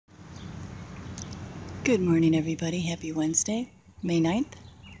Good morning, everybody. Happy Wednesday, May 9th,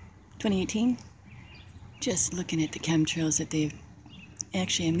 2018. Just looking at the chemtrails that they've...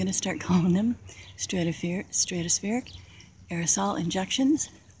 Actually, I'm going to start calling them stratospheric aerosol injections.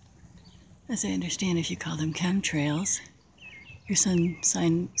 As I understand, if you call them chemtrails, you're some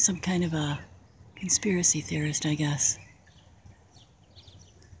kind of a conspiracy theorist, I guess.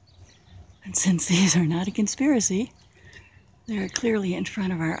 And since these are not a conspiracy, they're clearly in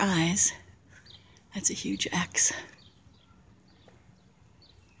front of our eyes. That's a huge X.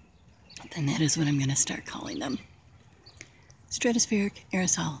 Then that is what I'm going to start calling them. Stratospheric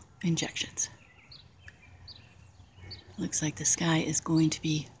aerosol injections. Looks like the sky is going to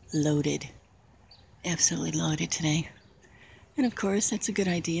be loaded. Absolutely loaded today. And of course, that's a good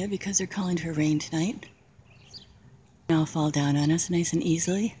idea because they're calling for rain tonight. It'll fall down on us nice and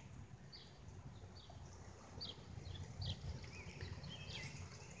easily.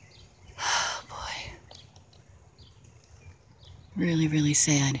 Oh boy. Really, really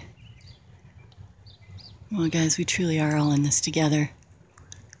sad. Well, guys, we truly are all in this together.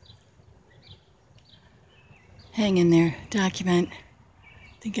 Hang in there, document.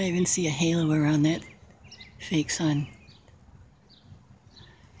 I think I even see a halo around that fake sun.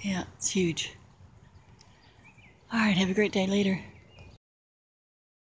 Yeah, it's huge. All right, have a great day later.